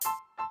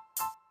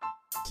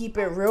keep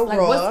it real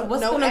raw.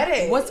 What's no gonna,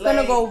 edit. What's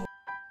gonna go